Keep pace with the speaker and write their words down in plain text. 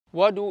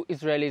What do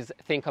Israelis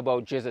think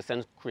about Jesus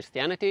and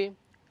Christianity?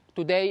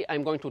 Today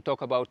I'm going to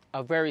talk about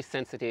a very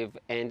sensitive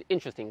and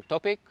interesting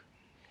topic.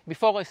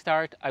 Before I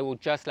start, I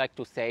would just like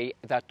to say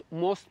that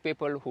most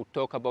people who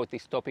talk about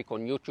this topic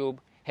on YouTube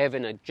have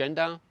an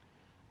agenda.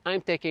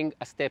 I'm taking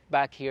a step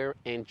back here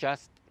and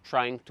just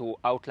trying to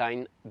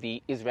outline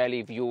the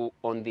Israeli view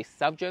on this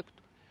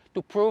subject.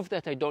 To prove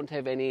that I don't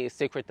have any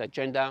secret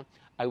agenda,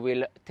 I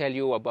will tell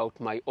you about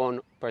my own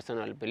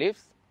personal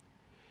beliefs.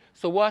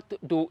 So what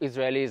do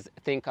Israelis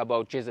think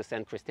about Jesus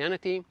and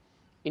Christianity?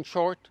 In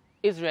short,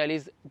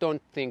 Israelis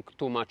don't think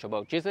too much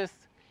about Jesus,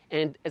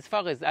 and as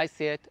far as I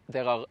see it,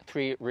 there are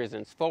three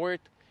reasons for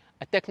it: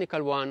 a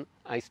technical one,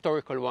 a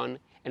historical one,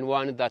 and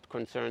one that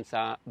concerns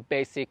a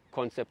basic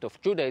concept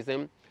of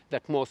Judaism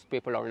that most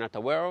people are not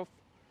aware of.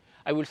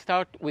 I will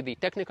start with the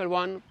technical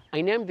one.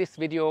 I named this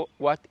video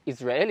What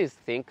Israelis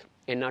Think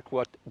and not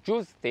What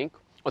Jews Think,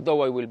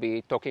 although I will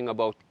be talking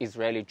about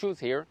Israeli Jews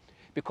here,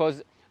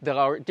 because there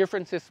are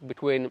differences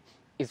between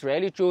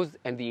Israeli Jews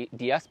and the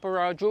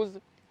diaspora Jews.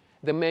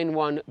 The main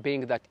one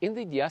being that in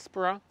the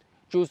diaspora,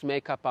 Jews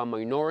make up a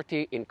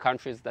minority in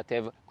countries that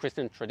have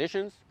Christian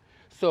traditions.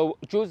 So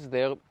Jews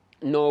there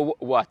know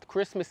what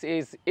Christmas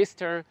is,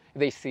 Easter,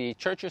 they see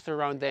churches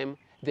around them,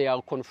 they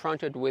are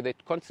confronted with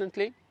it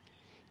constantly.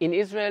 In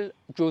Israel,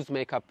 Jews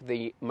make up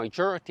the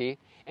majority,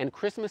 and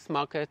Christmas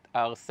markets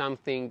are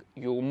something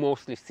you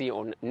mostly see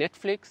on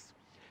Netflix.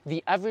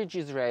 The average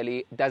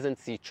Israeli doesn't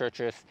see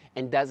churches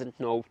and doesn't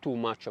know too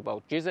much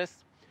about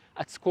Jesus.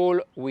 At school,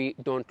 we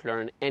don't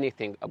learn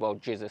anything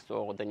about Jesus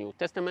or the New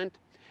Testament,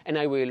 and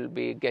I will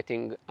be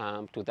getting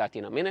to that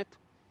in a minute.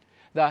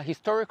 The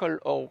historical,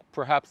 or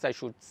perhaps I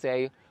should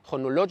say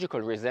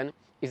chronological reason,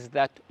 is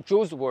that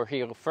Jews were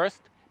here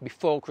first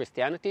before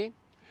Christianity,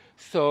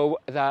 so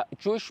the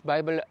Jewish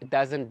Bible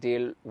doesn't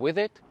deal with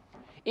it.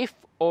 If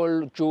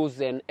all Jews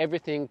and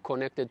everything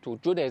connected to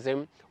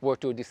Judaism were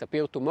to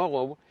disappear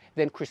tomorrow,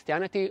 then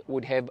Christianity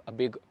would have a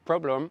big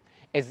problem,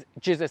 as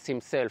Jesus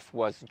himself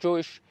was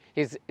Jewish,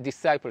 his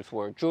disciples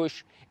were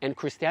Jewish, and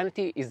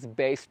Christianity is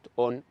based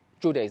on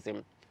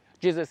Judaism.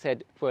 Jesus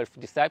had 12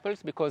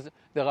 disciples because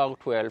there are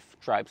 12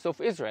 tribes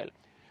of Israel.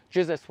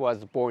 Jesus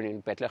was born in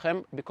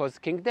Bethlehem because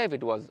King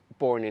David was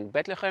born in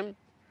Bethlehem.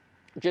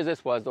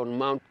 Jesus was on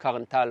Mount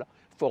Carmel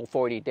for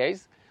 40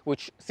 days,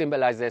 which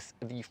symbolizes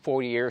the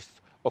 40 years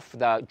of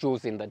the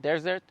Jews in the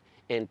desert,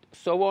 and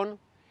so on.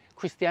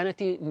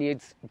 Christianity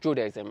needs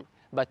Judaism,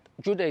 but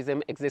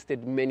Judaism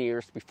existed many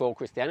years before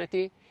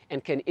Christianity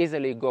and can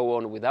easily go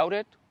on without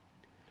it.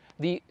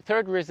 The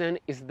third reason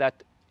is that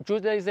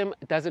Judaism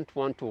doesn't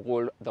want to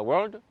rule the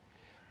world.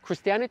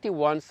 Christianity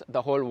wants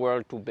the whole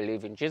world to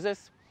believe in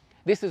Jesus.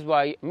 This is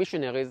why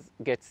missionaries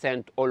get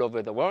sent all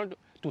over the world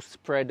to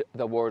spread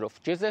the word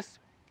of Jesus.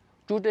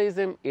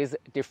 Judaism is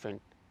different.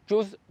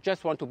 Jews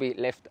just want to be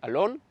left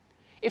alone.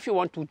 If you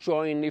want to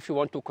join, if you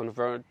want to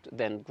convert,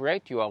 then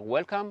great, you are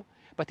welcome,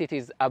 but it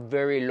is a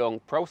very long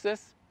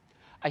process.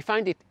 I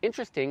find it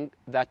interesting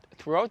that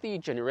throughout the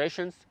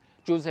generations,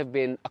 Jews have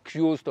been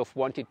accused of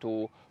wanting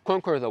to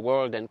conquer the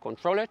world and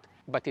control it,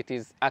 but it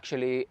is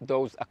actually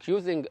those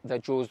accusing the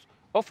Jews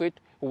of it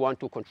who want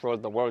to control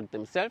the world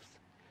themselves.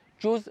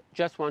 Jews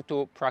just want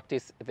to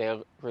practice their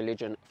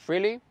religion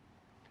freely.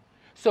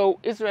 So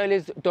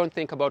Israelis don't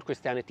think about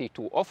Christianity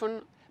too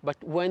often,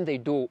 but when they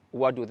do,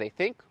 what do they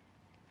think?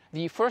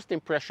 The first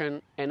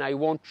impression, and I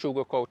won't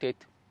sugarcoat it,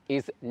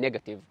 is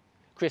negative.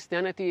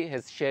 Christianity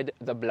has shed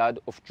the blood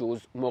of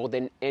Jews more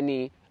than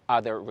any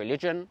other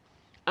religion.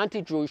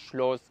 Anti-Jewish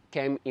laws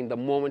came in the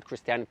moment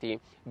Christianity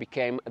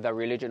became the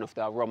religion of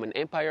the Roman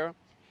Empire.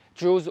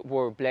 Jews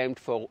were blamed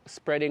for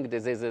spreading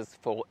diseases,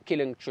 for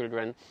killing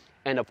children,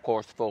 and of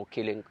course for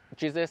killing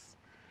Jesus.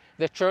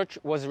 The church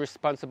was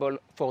responsible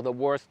for the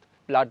worst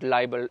blood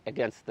libel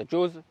against the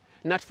Jews,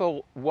 not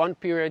for one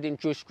period in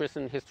Jewish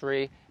Christian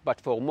history,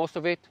 but for most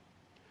of it.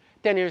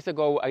 10 years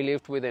ago, I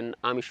lived with an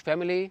Amish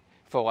family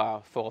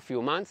for a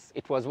few months.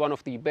 It was one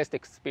of the best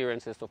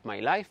experiences of my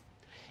life.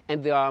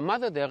 And the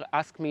mother there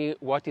asked me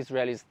what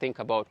Israelis think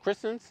about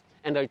Christians,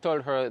 and I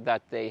told her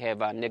that they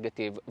have a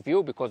negative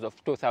view because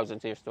of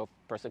 2,000 years of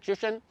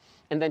persecution.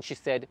 And then she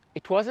said,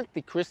 it wasn't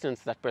the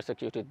Christians that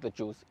persecuted the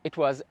Jews, it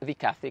was the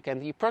Catholic and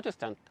the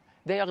Protestant.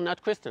 They are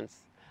not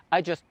Christians.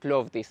 I just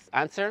love this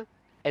answer,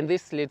 and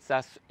this leads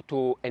us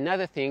to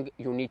another thing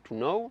you need to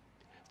know.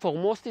 For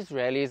most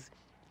Israelis,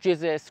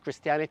 Jesus,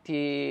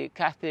 Christianity,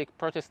 Catholic,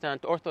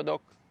 Protestant,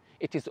 Orthodox,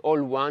 it is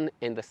all one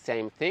and the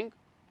same thing.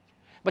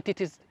 But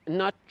it is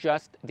not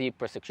just the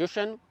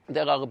persecution.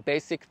 There are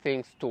basic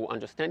things to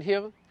understand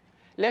here.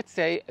 Let's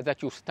say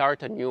that you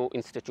start a new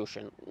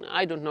institution.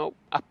 I don't know,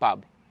 a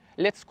pub.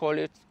 Let's call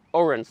it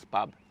Oren's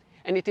Pub.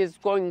 And it is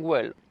going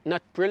well,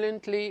 not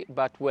brilliantly,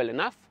 but well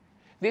enough.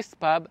 This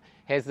pub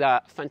has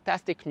a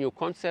fantastic new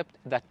concept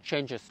that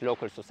changes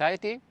local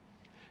society.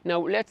 Now,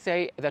 let's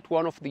say that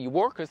one of the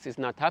workers is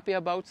not happy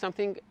about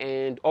something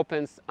and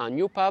opens a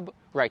new pub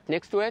right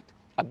next to it,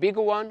 a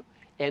bigger one,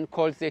 and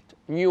calls it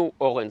New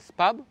Oren's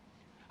Pub.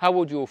 How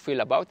would you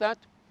feel about that?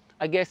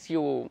 I guess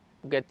you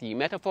get the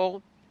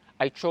metaphor.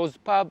 I chose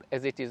pub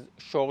as it is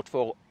short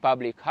for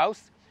public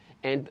house,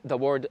 and the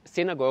word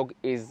synagogue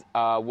is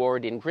a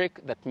word in Greek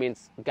that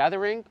means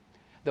gathering.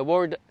 The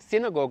word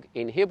synagogue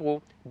in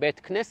Hebrew,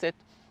 Bet Knesset,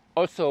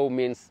 also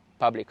means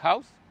public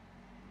house.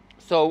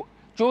 So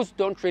Jews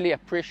don't really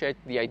appreciate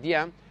the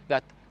idea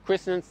that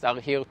Christians are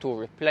here to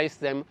replace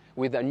them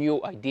with a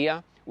new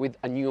idea, with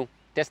a new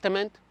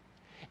testament.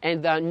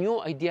 And the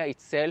new idea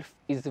itself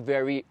is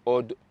very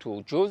odd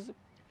to Jews.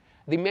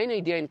 The main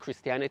idea in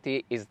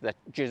Christianity is that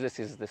Jesus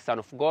is the Son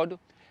of God.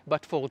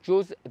 But for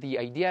Jews, the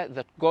idea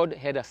that God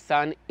had a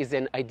son is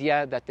an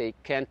idea that they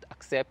can't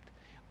accept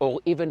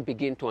or even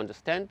begin to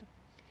understand.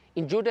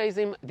 In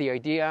Judaism, the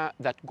idea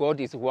that God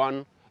is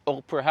one,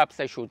 or perhaps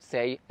I should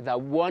say the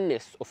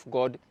oneness of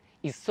God,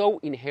 is so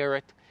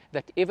inherent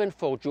that even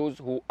for Jews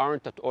who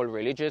aren't at all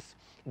religious,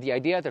 the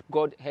idea that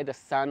God had a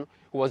son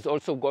who was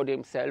also God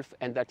himself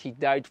and that he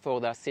died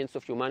for the sins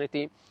of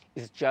humanity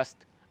is just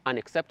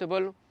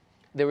unacceptable.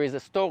 There is a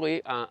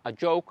story, a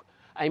joke.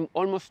 I'm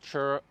almost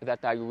sure that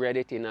I read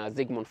it in a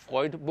Sigmund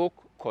Freud book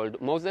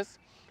called Moses,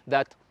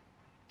 that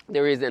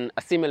there is an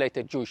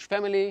assimilated Jewish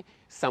family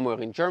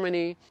somewhere in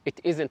Germany. It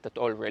isn't at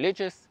all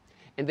religious.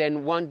 And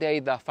then one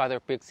day the father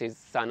picks his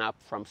son up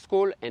from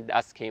school and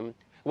asks him,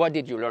 "What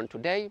did you learn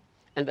today?"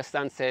 And the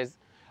son says,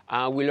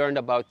 "We learned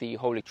about the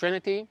Holy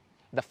Trinity."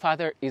 The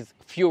father is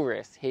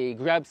furious. He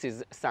grabs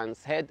his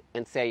son's head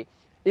and says,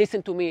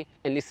 "Listen to me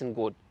and listen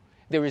good.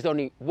 There is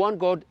only one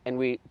God and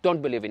we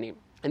don't believe in him."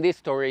 And this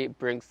story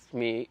brings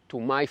me to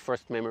my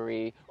first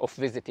memory of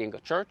visiting a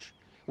church.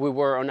 We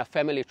were on a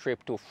family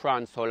trip to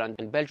France, Holland,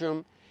 and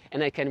Belgium,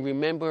 and I can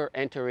remember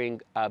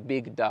entering a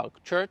big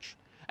dark church.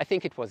 I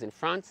think it was in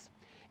France,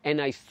 and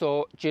I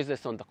saw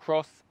Jesus on the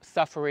cross,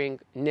 suffering,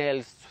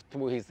 nails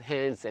through his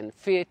hands and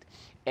feet,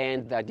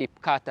 and the deep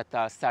cut at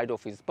the side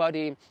of his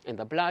body, and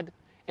the blood.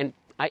 And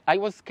I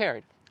was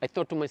scared. I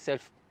thought to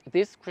myself,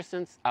 these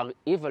Christians are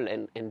evil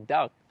and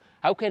dark.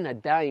 How can a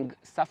dying,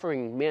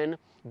 suffering man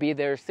be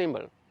their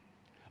symbol?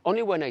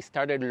 Only when I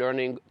started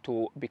learning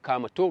to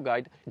become a tour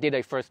guide did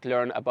I first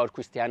learn about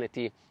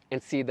Christianity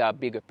and see the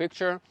bigger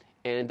picture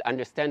and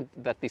understand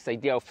that this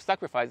idea of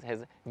sacrifice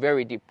has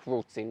very deep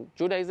roots in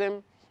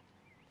Judaism.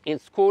 In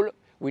school,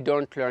 we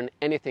don't learn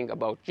anything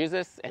about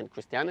Jesus and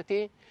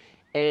Christianity.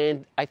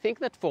 And I think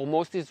that for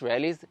most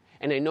Israelis,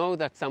 and I know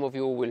that some of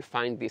you will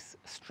find this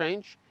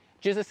strange,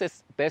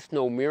 Jesus' best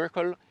known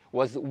miracle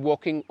was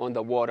walking on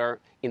the water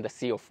in the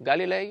Sea of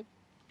Galilee.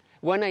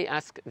 When I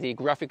asked the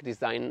graphic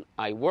design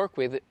I work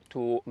with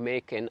to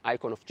make an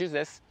icon of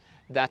Jesus,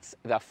 that's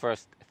the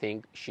first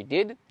thing she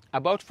did.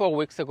 About 4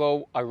 weeks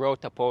ago, I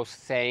wrote a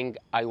post saying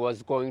I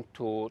was going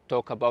to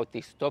talk about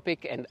this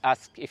topic and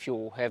ask if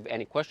you have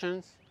any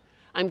questions.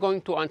 I'm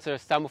going to answer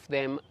some of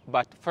them,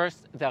 but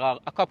first there are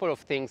a couple of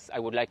things I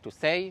would like to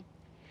say.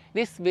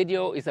 This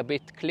video is a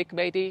bit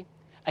clickbaity.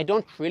 I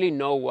don't really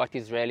know what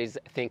Israelis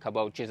think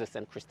about Jesus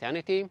and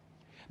Christianity,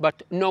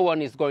 but no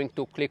one is going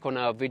to click on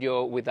a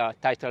video with a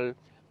title,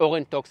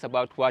 "Oren talks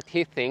about what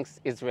he thinks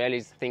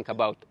Israelis think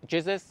about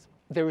Jesus."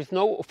 There is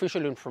no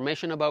official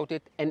information about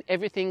it, and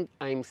everything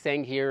I'm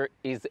saying here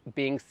is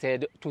being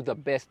said to the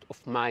best of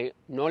my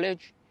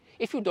knowledge.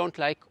 If you don't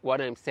like what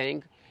I'm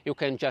saying, you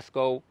can just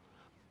go,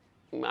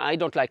 "I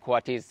don't like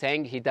what he's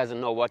saying, he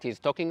doesn't know what he's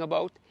talking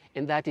about,"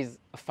 and that is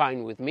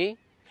fine with me.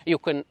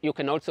 You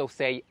can also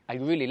say, "I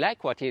really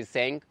like what he's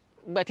saying,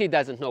 but he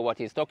doesn't know what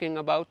he's talking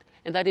about,"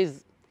 and that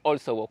is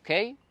also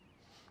okay.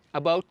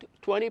 About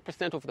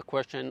 20% of the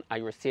questions I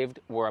received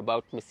were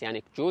about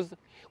Messianic Jews,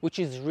 which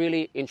is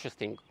really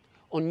interesting.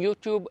 On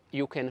YouTube,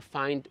 you can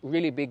find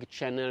really big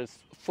channels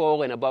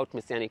for and about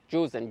Messianic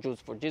Jews and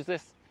Jews for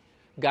Jesus.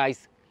 Guys,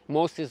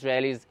 most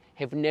Israelis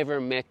have never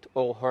met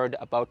or heard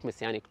about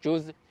Messianic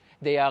Jews.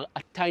 They are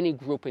a tiny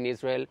group in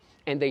Israel,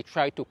 and they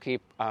try to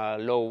keep a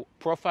low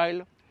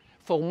profile.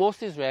 For most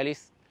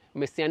Israelis,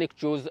 Messianic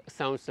Jews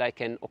sounds like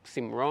an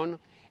oxymoron,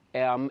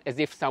 as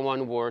if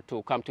someone were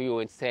to come to you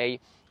and say,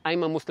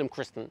 "I'm a Muslim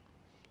Christian."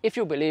 If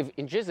you believe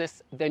in Jesus,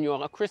 then you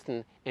are a Christian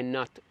and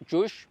not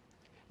Jewish.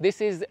 This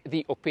is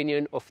the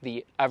opinion of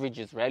the average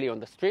Israeli on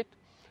the street,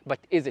 but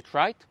is it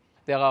right?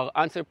 There are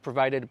answers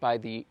provided by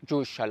the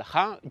Jewish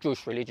halakha,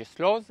 Jewish religious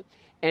laws,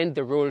 and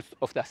the rules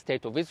of the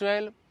State of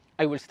Israel.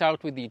 I will start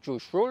with the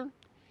Jewish rule.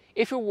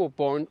 If you were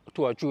born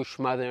to a Jewish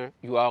mother,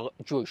 you are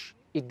Jewish.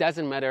 It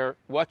doesn't matter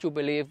what you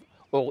believe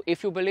or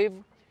if you believe.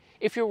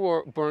 If you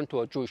were born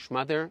to a Jewish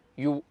mother,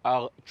 you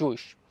are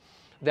Jewish.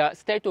 The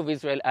State of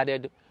Israel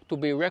added, to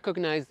be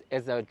recognized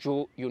as a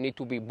Jew, you need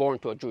to be born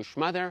to a Jewish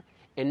mother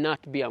and not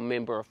be a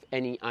member of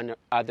any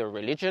other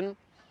religion.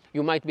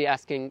 You might be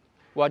asking,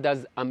 what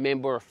does a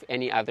member of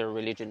any other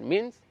religion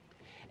mean?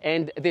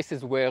 And this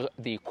is where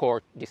the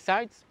court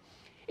decides.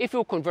 If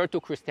you convert to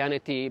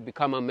Christianity,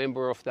 become a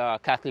member of the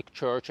Catholic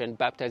Church and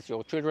baptize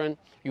your children,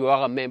 you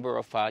are a member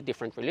of a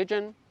different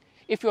religion.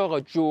 If you are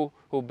a Jew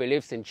who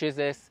believes in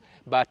Jesus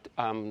but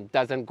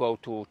doesn't go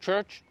to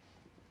church,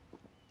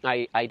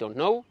 I don't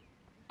know.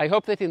 I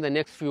hope that in the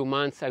next few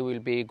months I will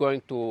be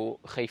going to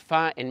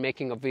Haifa and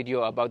making a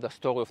video about the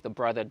story of the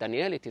brother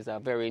Daniel. It is a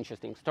very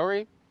interesting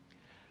story.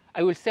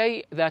 I will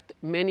say that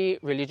many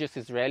religious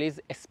Israelis,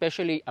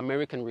 especially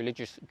American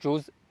religious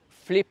Jews,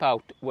 flip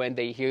out when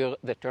they hear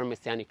the term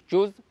Messianic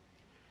Jews.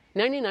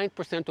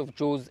 99% of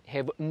Jews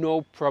have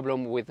no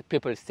problem with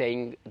people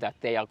saying that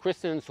they are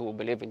Christians who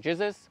believe in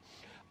Jesus,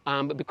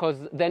 because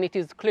then it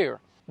is clear.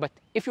 But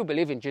if you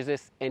believe in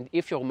Jesus and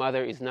if your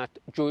mother is not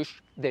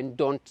Jewish, then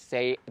don't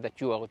say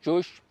that you are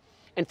Jewish.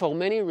 And for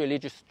many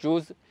religious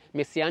Jews,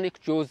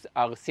 Messianic Jews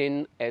are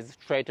seen as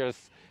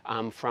traitors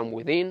from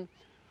within.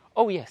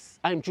 Oh yes,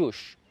 I'm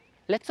Jewish.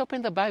 Let's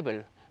open the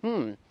Bible.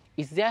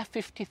 Isaiah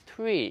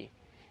 53.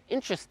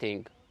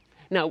 Interesting.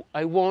 Now,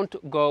 I won't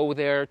go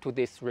there to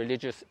this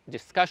religious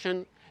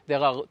discussion. There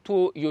are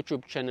 2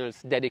 YouTube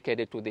channels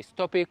dedicated to this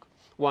topic,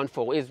 one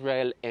for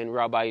Israel and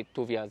Rabbi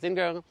Tuvia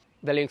Zinger.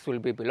 The links will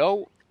be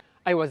below.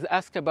 I was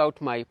asked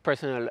about my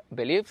personal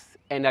beliefs,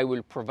 and I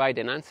will provide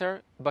an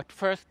answer. But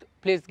first,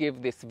 please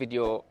give this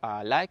video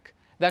a like.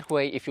 That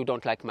way, if you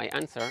don't like my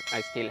answer,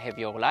 I still have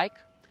your like.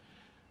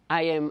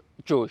 I am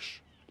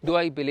Jewish. Do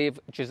I believe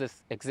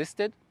Jesus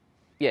existed?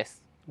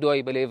 Yes. Do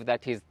I believe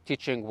that his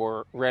teachings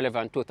were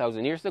relevant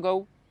 2,000 years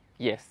ago?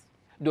 Yes.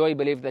 Do I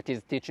believe that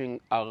his teachings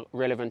are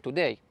relevant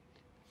today?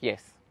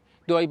 Yes.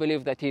 Do I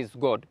believe that he is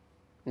God?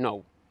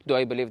 No. Do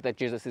I believe that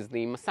Jesus is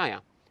the Messiah?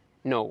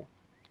 No.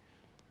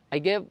 I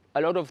gave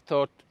a lot of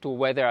thought to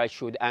whether I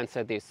should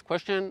answer this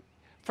question.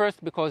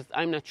 First, because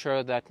I'm not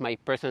sure that my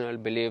personal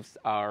beliefs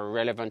are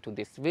relevant to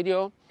this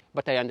video,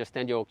 but I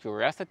understand your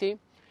curiosity.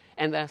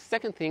 And the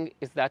second thing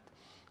is that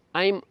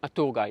I'm a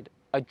tour guide,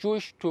 a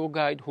Jewish tour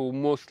guide who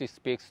mostly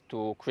speaks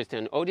to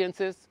Christian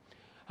audiences.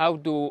 How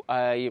do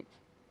I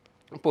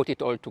put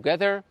it all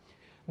together?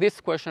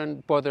 This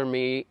question bothered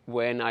me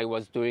when I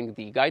was doing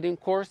the guiding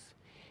course,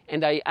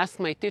 and I asked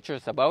my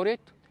teachers about it.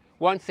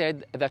 One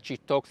said that she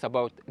talks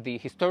about the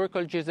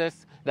historical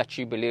Jesus that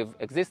she believed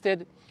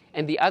existed,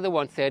 and the other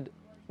one said,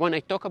 when I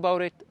talk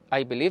about it,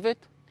 I believe it.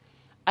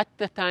 At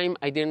the time,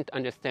 I didn't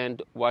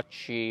understand what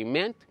she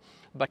meant,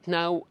 but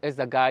now as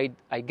a guide,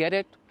 I get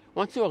it.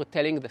 Once you are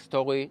telling the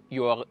story,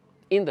 you are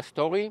in the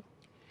story.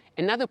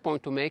 Another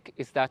point to make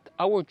is that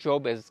our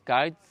job as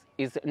guides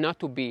is not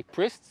to be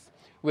priests.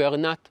 We are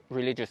not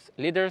religious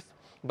leaders,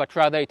 but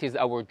rather it is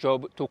our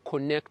job to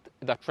connect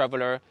the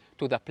traveler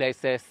to the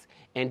places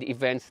and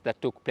events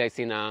that took place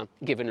in a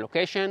given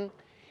location.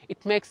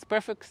 It makes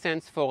perfect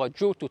sense for a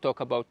Jew to talk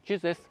about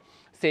Jesus,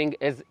 seeing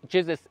as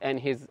Jesus and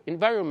his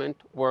environment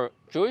were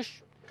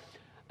Jewish.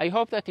 I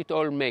hope that it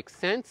all makes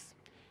sense.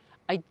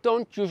 I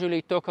don't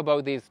usually talk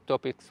about these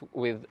topics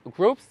with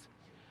groups.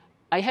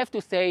 I have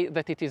to say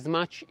that it is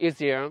much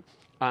easier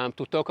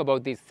to talk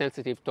about these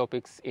sensitive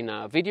topics in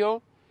a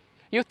video.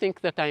 You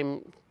think that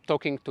I'm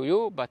talking to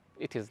you, but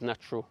it is not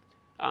true.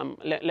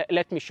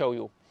 Let me show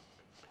you.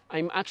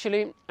 I'm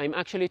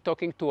actually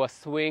talking to a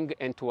swing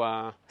and to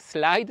a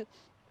slide.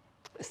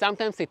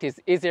 Sometimes it is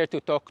easier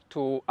to talk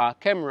to a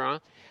camera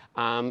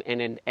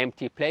in an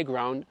empty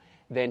playground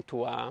than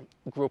to a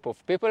group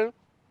of people.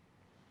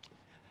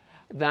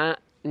 The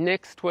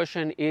next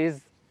question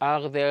is,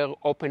 are they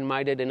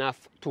open-minded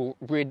enough to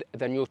read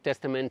the New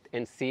Testament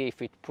and see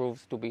if it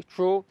proves to be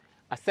true?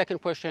 A second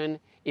question,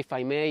 if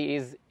I may,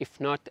 is, if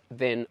not,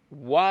 then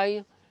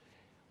why?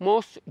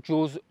 Most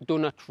Jews do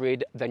not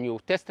read the New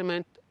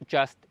Testament,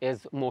 just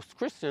as most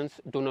Christians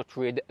do not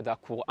read the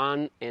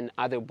Quran and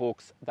other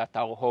books that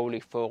are holy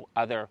for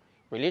other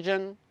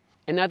religions.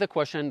 Another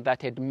question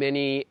that had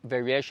many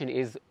variations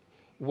is,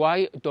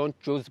 why don't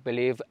Jews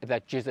believe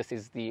that Jesus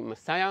is the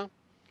Messiah?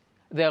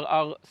 There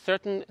are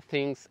certain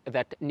things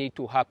that need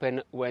to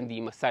happen when the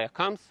Messiah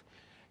comes.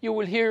 You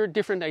will hear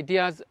different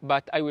ideas,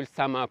 but I will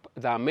sum up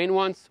the main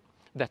ones.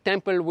 The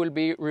temple will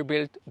be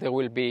rebuilt, there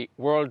will be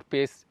world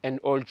peace, and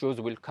all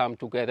Jews will come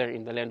together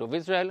in the land of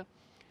Israel.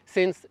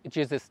 Since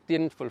Jesus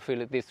didn't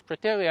fulfill this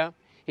criteria,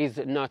 he is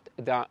not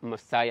the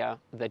Messiah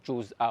the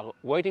Jews are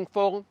waiting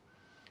for.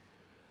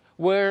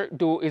 Where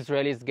do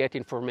Israelis get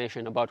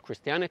information about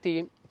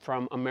Christianity?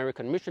 From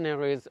American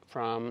missionaries,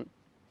 from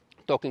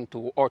talking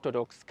to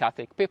Orthodox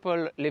Catholic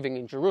people living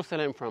in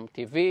Jerusalem, from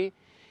TV.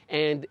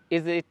 And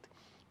is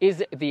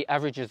the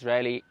average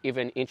Israeli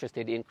even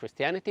interested in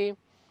Christianity?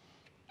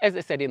 As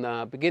I said in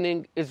the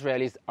beginning,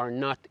 Israelis are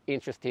not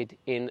interested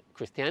in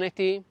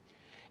Christianity.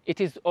 It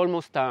is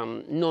almost a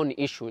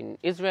non-issue in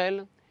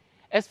Israel.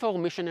 As for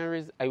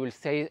missionaries, I will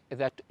say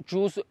that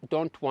Jews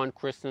don't want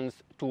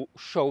Christians to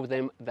show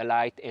them the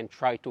light and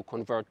try to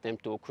convert them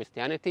to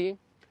Christianity,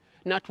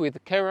 not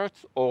with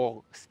carrots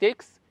or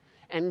sticks.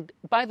 And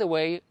by the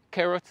way,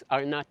 carrots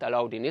are not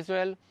allowed in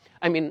Israel.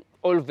 I mean,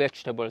 all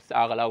vegetables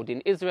are allowed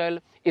in Israel.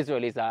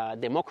 Israel is a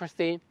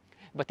democracy,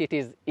 but it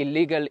is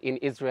illegal in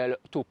Israel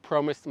to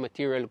promise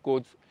material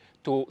goods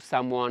to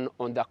someone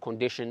on the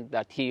condition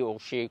that he or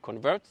she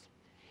converts.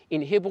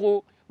 In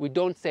Hebrew, we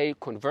don't say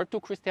convert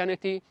to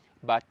Christianity,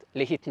 but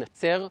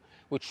lehitnatzer,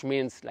 which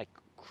means like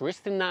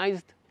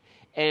Christianized.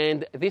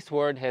 And this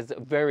word has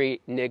very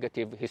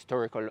negative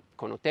historical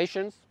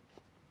connotations.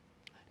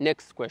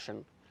 Next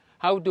question.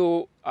 How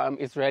do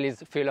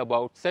Israelis feel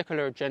about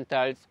secular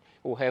Gentiles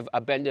who have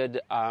abandoned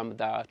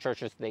the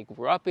churches they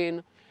grew up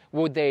in?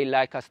 Would they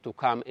like us to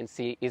come and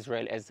see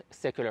Israel as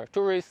secular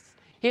tourists?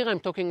 Here I'm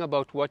talking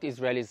about what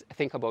Israelis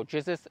think about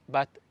Jesus,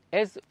 but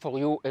as for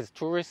you as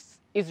tourists,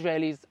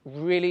 Israelis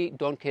really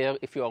don't care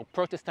if you are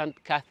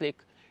Protestant, Catholic,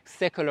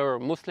 secular,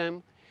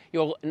 Muslim,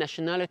 your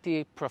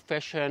nationality,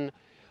 profession,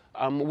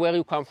 where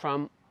you come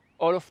from,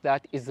 all of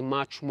that is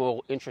much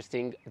more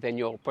interesting than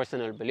your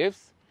personal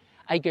beliefs.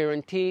 I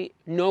guarantee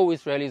no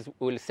Israelis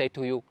will say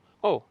to you,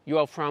 oh, you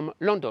are from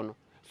London,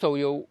 so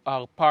you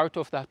are part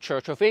of the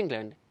Church of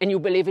England, and you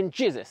believe in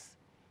Jesus.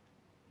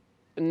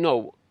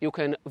 No, you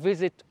can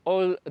visit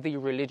all the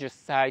religious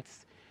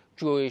sites,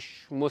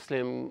 Jewish,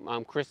 Muslim,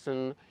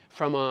 Christian,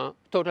 from a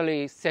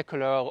totally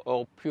secular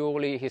or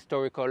purely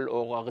historical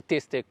or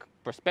artistic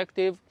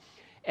perspective.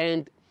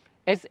 And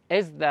as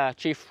the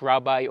chief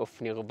rabbi of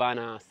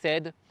Nirvana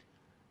said,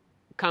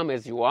 come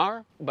as you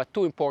are. But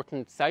two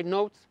important side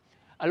notes.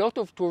 A lot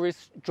of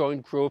tourists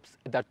join groups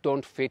that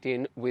don't fit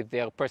in with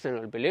their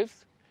personal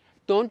beliefs.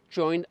 Don't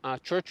join a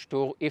church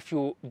tour if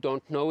you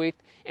don't know it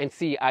and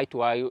see eye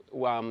to eye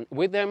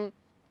with them.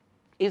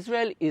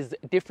 Israel is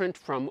different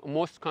from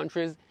most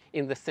countries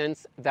in the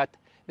sense that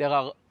there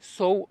are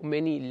so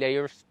many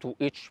layers to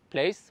each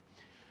place.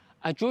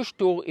 A Jewish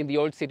tour in the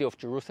old city of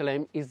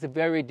Jerusalem is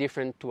very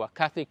different to a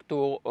Catholic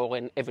tour or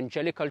an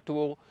evangelical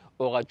tour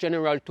or a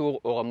general tour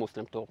or a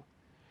Muslim tour.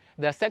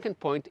 The second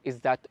point is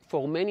that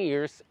for many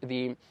years,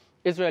 the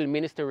Israel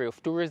Ministry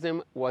of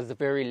Tourism was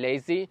very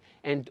lazy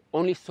and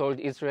only sold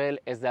Israel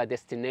as a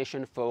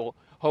destination for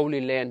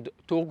Holy Land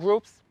tour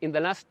groups. In the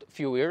last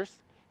few years,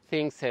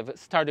 things have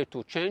started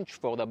to change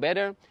for the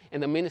better,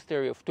 and the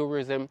Ministry of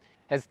Tourism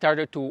has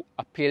started to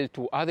appeal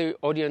to other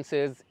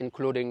audiences,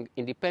 including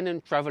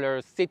independent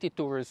travelers, city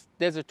tourists,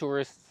 desert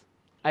tourists.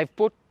 I've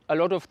put a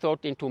lot of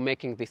thought into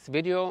making this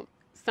video.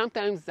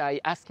 Sometimes I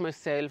ask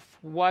myself,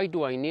 why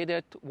do I need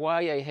it?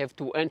 Why I have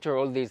to enter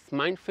all these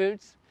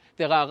minefields?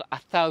 There are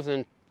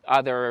 1,000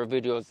 other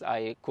videos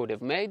I could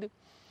have made.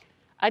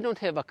 I don't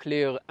have a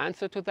clear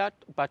answer to that,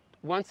 but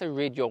once I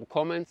read your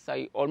comments,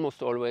 I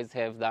almost always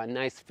have the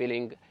nice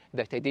feeling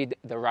that I did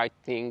the right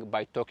thing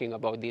by talking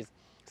about these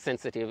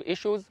sensitive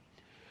issues.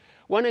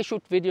 When I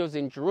shoot videos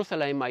in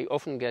Jerusalem, I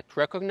often get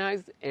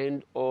recognized,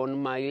 and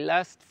on my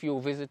last few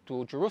visits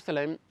to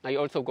Jerusalem, I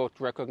also got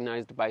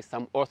recognized by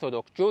some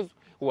Orthodox Jews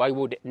who I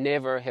would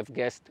never have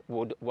guessed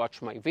would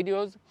watch my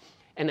videos.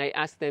 And I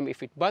asked them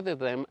if it bothered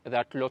them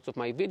that lots of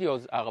my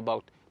videos are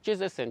about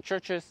Jesus and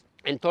churches,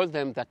 and told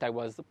them that I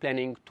was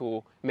planning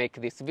to make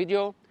this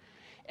video.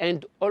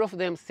 And all of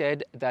them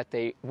said that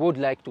they would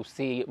like to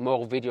see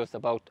more videos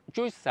about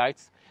Jewish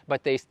sites,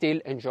 but they still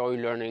enjoy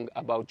learning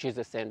about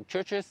Jesus and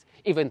churches,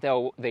 even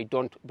though they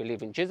don't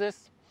believe in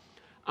Jesus.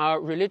 A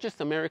religious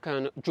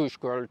American Jewish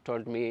girl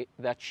told me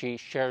that she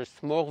shares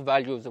more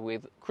values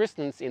with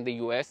Christians in the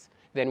US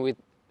than with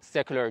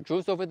secular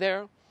Jews over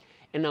there.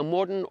 And a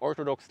modern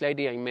Orthodox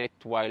lady I met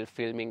while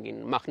filming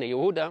in Machne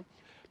Yehuda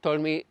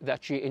told me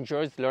that she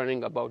enjoys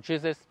learning about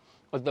Jesus,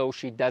 although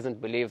she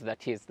doesn't believe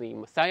that he's the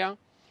Messiah.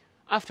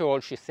 After all,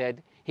 she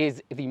said,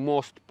 he's the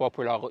most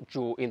popular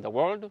Jew in the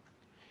world.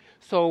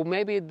 So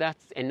maybe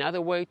that's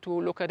another way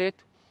to look at it.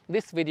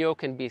 This video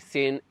can be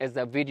seen as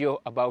a video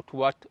about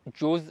what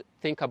Jews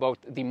think about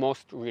the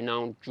most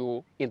renowned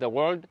Jew in the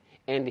world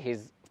and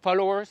his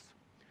followers.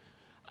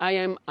 I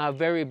am a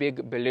very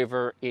big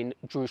believer in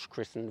Jewish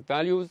Christian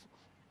values.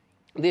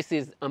 This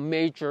is a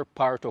major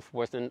part of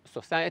Western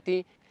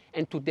society,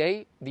 and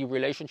today the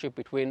relationship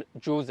between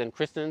Jews and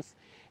Christians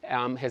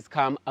has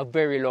come a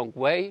very long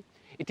way.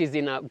 It is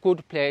in a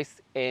good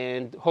place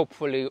and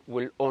hopefully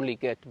will only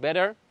get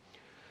better.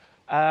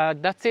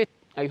 That's it.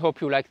 I hope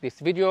you like this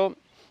video.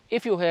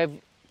 If you have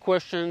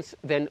questions,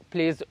 then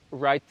please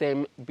write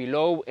them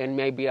below and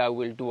maybe I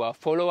will do a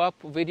follow-up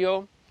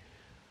video.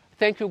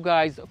 Thank you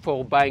guys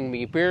for buying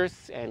me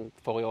beers and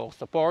for your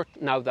support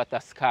now that the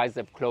skies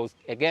have closed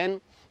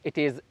again. It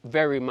is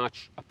very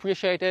much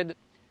appreciated.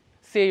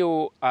 See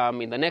you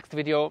in the next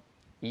video.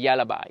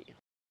 Yalla bye.